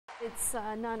It's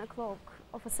 9 o'clock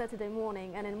of a Saturday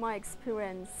morning, and in my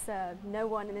experience, no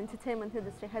one in the entertainment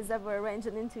industry has ever arranged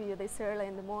an interview this early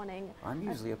in the morning. I'm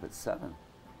usually up at 7.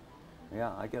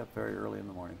 Yeah, I get up very early in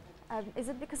the morning. Is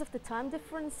it because of the time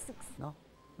difference? No,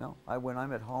 no. When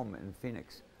I'm at home in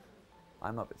Phoenix,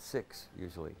 I'm up at 6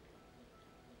 usually.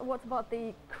 What about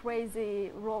the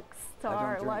crazy rock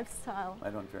star lifestyle?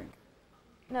 I don't drink.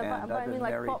 No, but I mean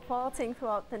like partying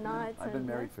throughout the night. I've been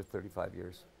married for 35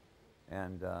 years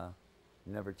and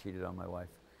never cheated on my wife.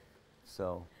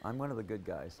 So I'm one of the good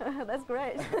guys. That's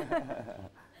great.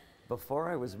 Before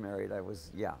I was married, I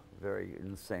was, very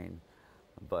insane.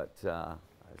 But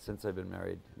since I've been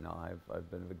married, no,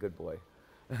 I've been a good boy.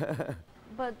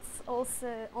 But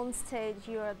also on stage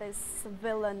you are this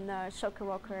villain shocker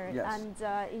rocker, yes.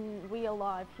 and in real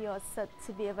life you are said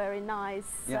to be a very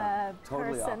nice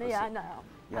totally person. opposite. Yeah, I know.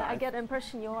 Yeah, I get the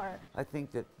impression you are. I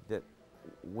think that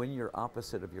when you're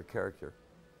opposite of your character,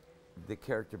 the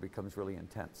character becomes really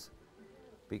intense,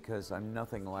 because I'm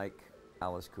nothing like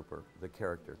Alice Cooper, the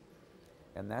character,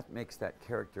 and that makes that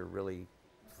character really.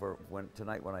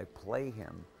 Tonight when I play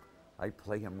him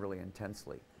really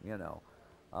intensely, you know.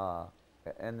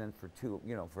 And then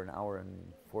for an hour and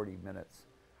 40 minutes,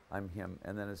 I'm him.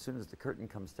 And then as soon as the curtain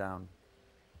comes down,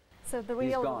 so the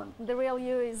he's gone. The real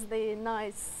you is the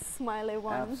nice, smiley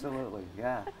one. Absolutely,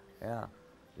 yeah, yeah.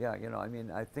 You know, I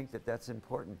mean, I think that's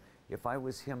important. If I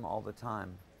was him all the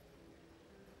time,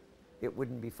 it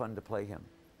wouldn't be fun to play him.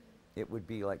 It would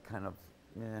be like kind of,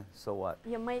 so what?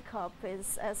 Your makeup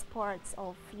is as part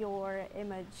of your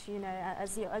image, you know,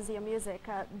 as your music.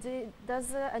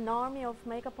 Does an army of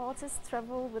makeup artists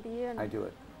travel with you? I do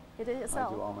it. You do it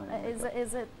yourself? I do all my makeup.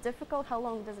 Is it difficult? How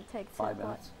long does it take? 5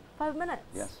 minutes. 5 minutes?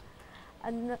 Yes.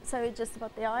 And so it's just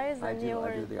about the eyes? I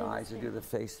do the eyes, I do the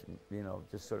face, you know,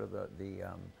 just sort of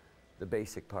the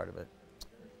basic part of it.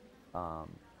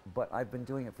 But I've been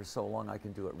doing it for so long, I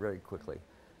can do it very quickly.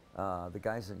 The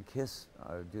guys in KISS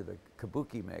do the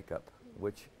kabuki makeup,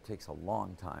 which takes a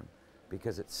long time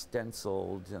because it's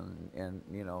stenciled and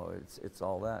you know, it's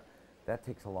all that. That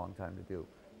takes a long time to do.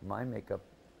 My makeup,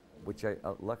 which I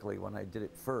luckily when I did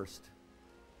it first,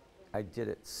 I did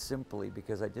it simply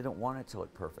because I didn't want it to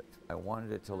look perfect. I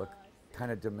wanted it to look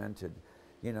kind of demented,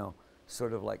 you know,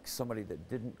 sort of like somebody that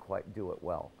didn't quite do it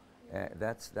well.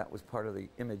 That was part of the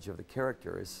image of the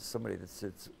character, is somebody that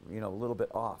sits, you know, a little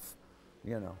bit off.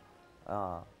 You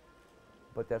know,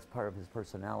 but that's part of his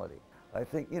personality. I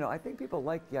think people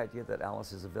like the idea that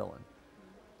Alice is a villain,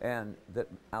 and that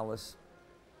Alice,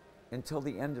 until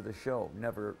the end of the show,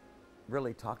 never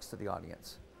really talks to the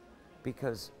audience,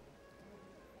 because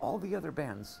all the other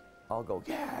bands all go,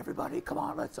 yeah, everybody, come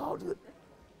on, let's all do it.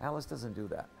 Alice doesn't do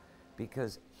that,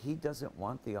 because he doesn't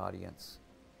want the audience.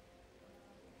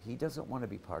 He doesn't want to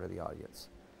be part of the audience.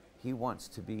 He wants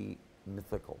to be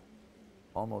mythical.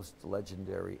 Almost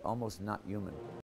legendary, almost not human.